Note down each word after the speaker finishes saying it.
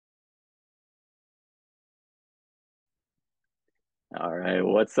All right,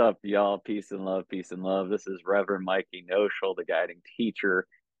 what's up, y'all? Peace and love, peace and love. This is Reverend Mikey Noechel, the guiding teacher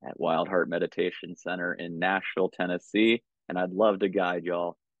at Wild Heart Meditation Center in Nashville, Tennessee. And I'd love to guide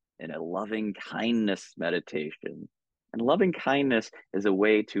y'all in a loving kindness meditation. And loving kindness is a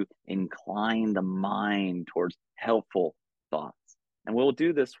way to incline the mind towards helpful thoughts. And we'll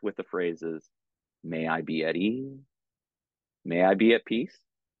do this with the phrases, may I be at ease? May I be at peace?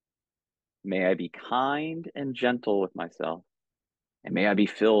 May I be kind and gentle with myself? And may I be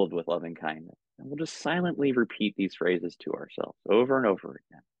filled with loving kindness. And we'll just silently repeat these phrases to ourselves over and over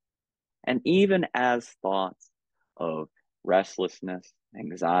again. And even as thoughts of restlessness,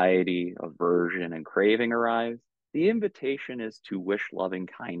 anxiety, aversion, and craving arise, the invitation is to wish loving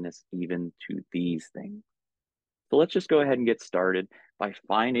kindness even to these things. So let's just go ahead and get started by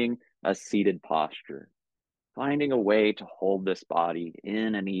finding a seated posture, finding a way to hold this body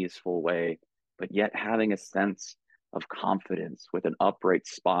in an easeful way, but yet having a sense of confidence with an upright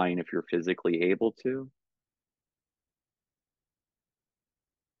spine if you're physically able to.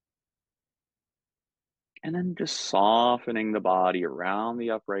 And then just softening the body around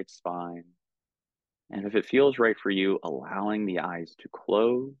the upright spine. And if it feels right for you, allowing the eyes to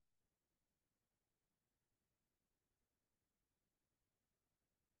close.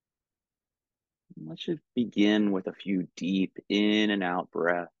 Let's just begin with a few deep in and out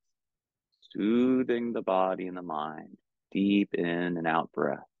breaths, soothing the body and the mind. Deep in and out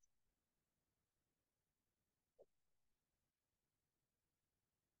breath.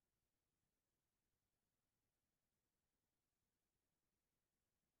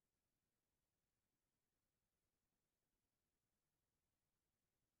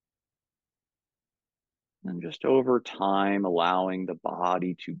 And just over time, allowing the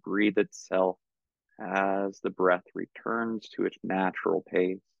body to breathe itself as the breath returns to its natural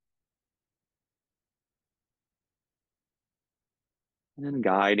pace. And then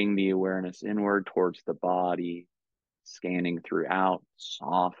guiding the awareness inward towards the body, scanning throughout,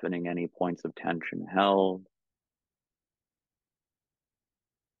 softening any points of tension held,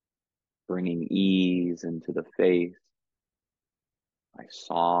 bringing ease into the face by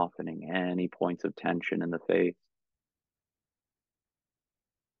softening any points of tension in the face,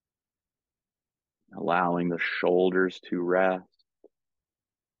 allowing the shoulders to rest,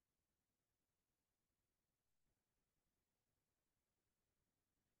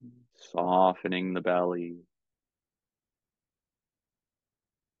 softening the belly,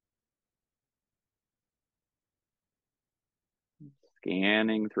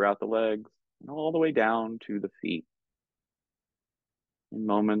 scanning throughout the legs and all the way down to the feet. In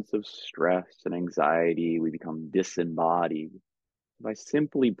moments of stress and anxiety, we become disembodied by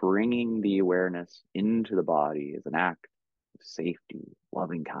simply bringing the awareness into the body as an act of safety,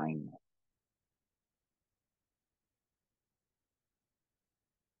 loving kindness.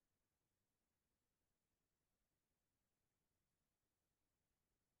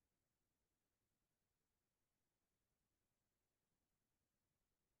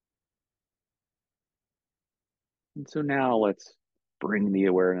 And so now let's bring the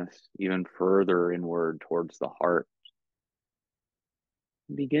awareness even further inward towards the heart.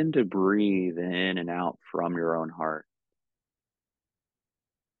 Begin to breathe in and out from your own heart,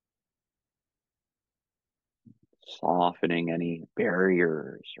 softening any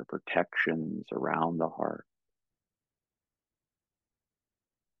barriers or protections around the heart.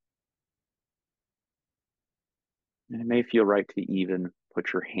 And it may feel right to even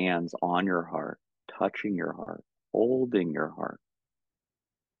put your hands on your heart, touching your heart, holding your heart.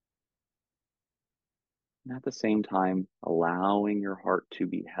 And at the same time, allowing your heart to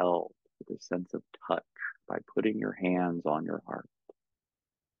be held with a sense of touch by putting your hands on your heart.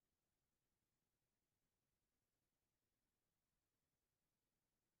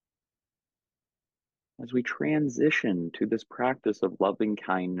 As we transition to this practice of loving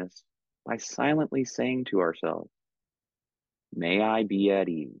kindness by silently saying to ourselves, may I be at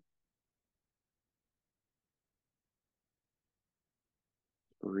ease.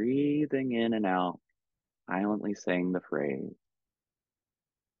 Breathing in and out, silently saying the phrase,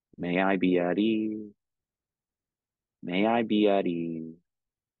 may I be at ease. May I be at ease.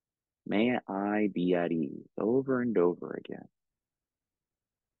 May I be at ease over and over again.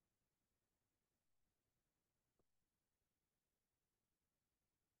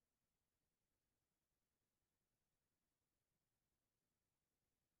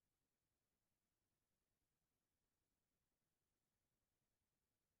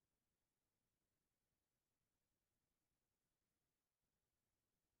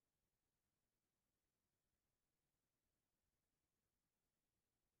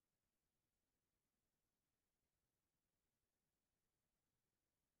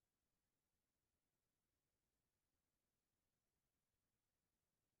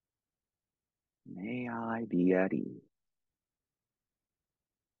 May I be at ease.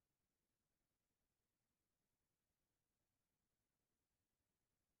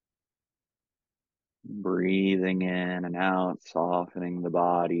 Breathing in and out, softening the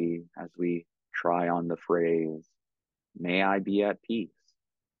body as we try on the phrase, may I be at peace,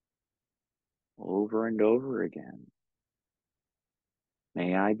 over and over again.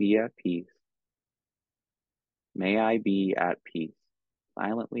 May I be at peace. May I be at peace.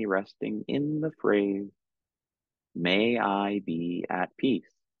 Silently resting in the phrase, may I be at peace.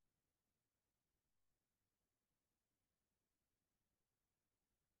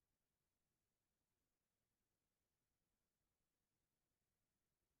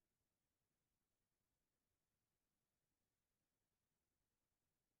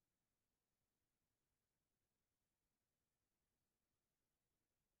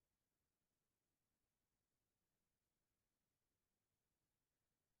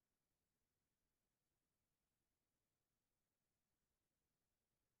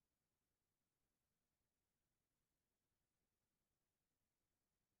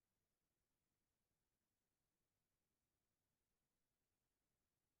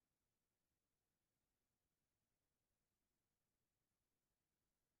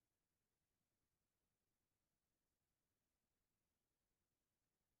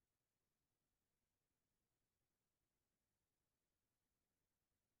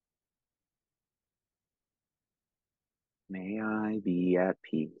 May I be at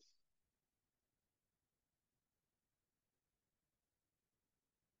peace.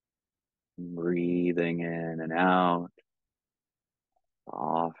 Breathing in and out,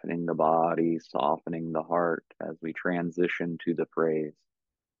 softening the body, softening the heart as we transition to the phrase,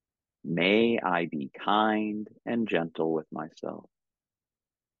 may I be kind and gentle with myself.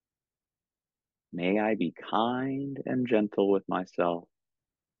 May I be kind and gentle with myself.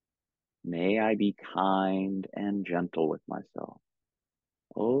 May I be kind and gentle with myself.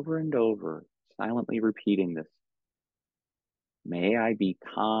 Over and over, silently repeating this. May I be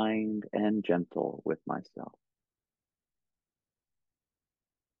kind and gentle with myself.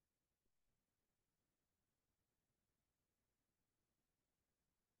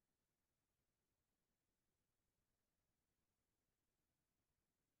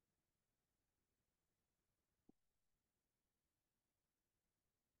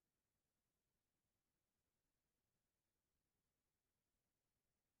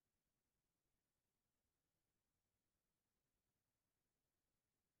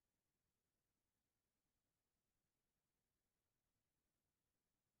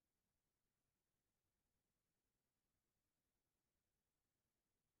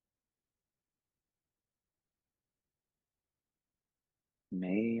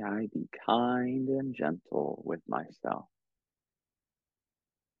 May I be kind and gentle with myself.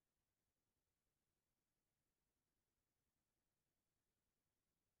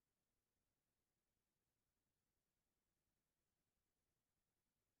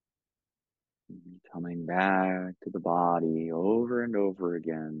 Coming back to the body over and over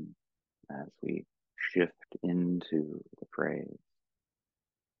again as we shift into the phrase.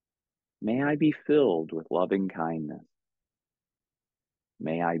 May I be filled with loving kindness.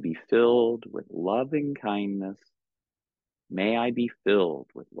 May I be filled with loving kindness. May I be filled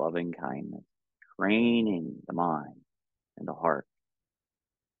with loving kindness, training the mind and the heart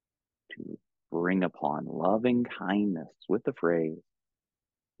to bring upon loving kindness with the phrase,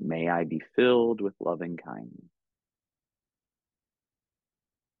 may I be filled with loving kindness.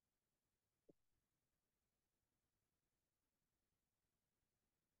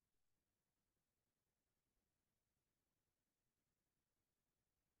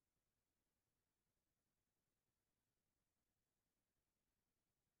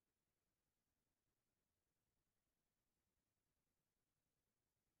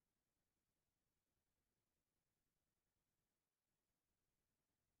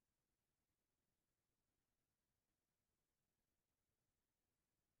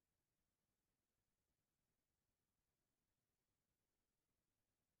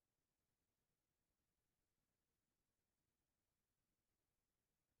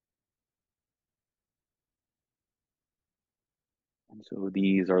 And so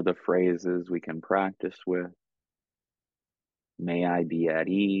these are the phrases we can practice with. May I be at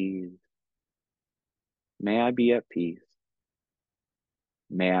ease. May I be at peace.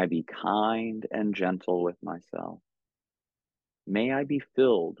 May I be kind and gentle with myself. May I be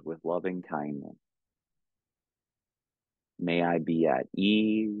filled with loving kindness. May I be at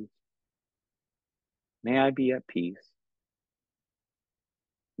ease. May I be at peace.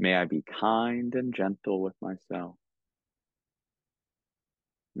 May I be kind and gentle with myself.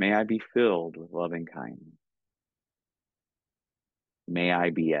 May I be filled with loving kindness. May I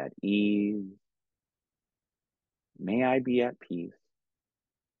be at ease. May I be at peace.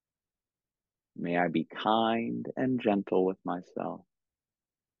 May I be kind and gentle with myself.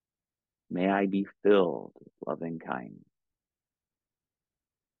 May I be filled with loving kindness.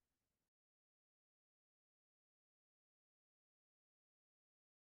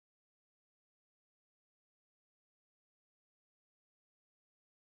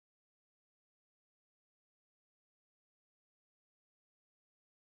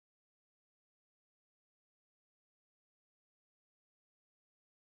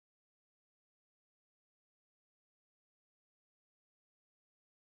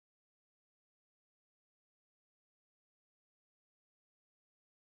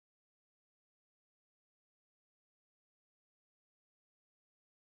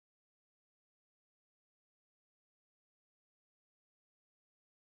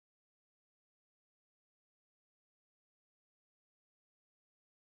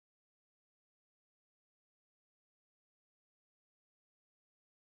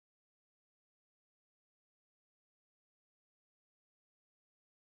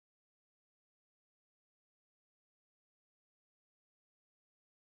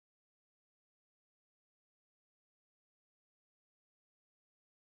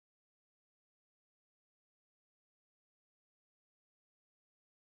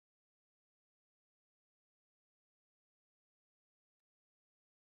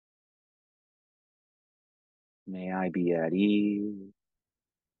 May I be at ease.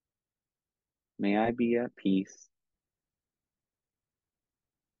 May I be at peace.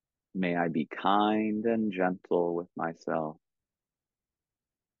 May I be kind and gentle with myself.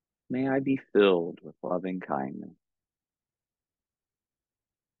 May I be filled with loving kindness.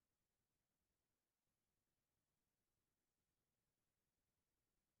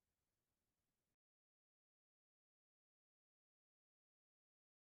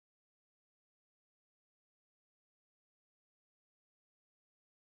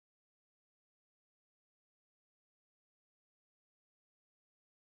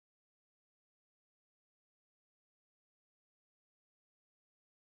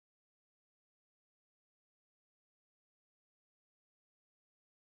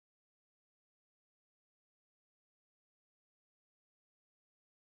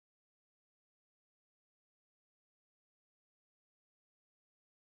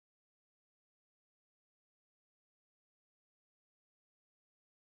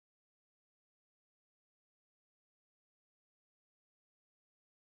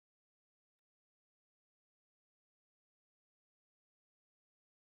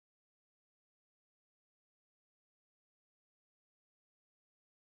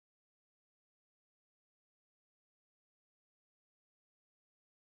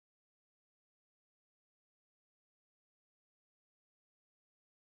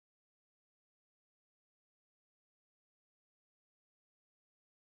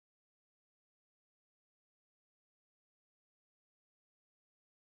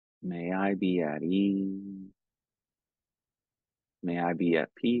 May I be at ease. May I be at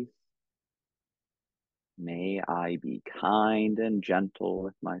peace. May I be kind and gentle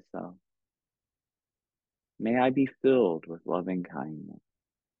with myself. May I be filled with loving kindness,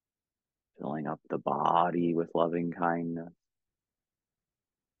 filling up the body with loving kindness,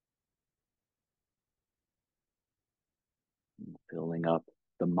 filling up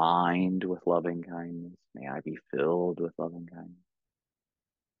the mind with loving kindness. May I be filled with loving kindness,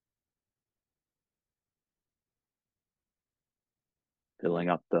 filling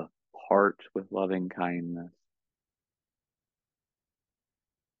up the heart with loving kindness.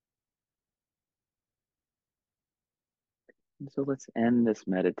 And so let's end this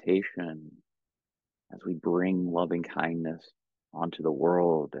meditation as we bring loving kindness onto the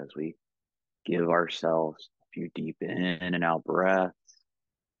world, as we give ourselves a few deep in and out breaths,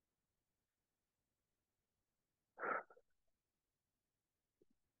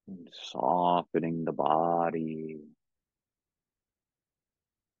 and softening the body,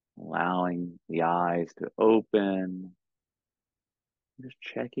 allowing the eyes to open, just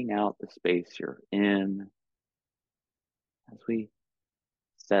checking out the space you're in as we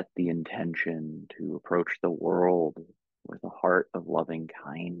set the intention to approach the world with a heart of loving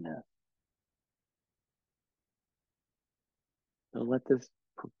kindness. So let this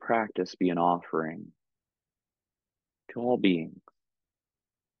practice be an offering to all beings.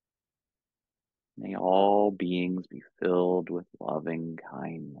 May all beings be filled with loving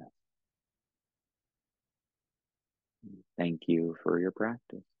kindness. Thank you for your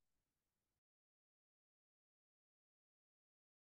practice.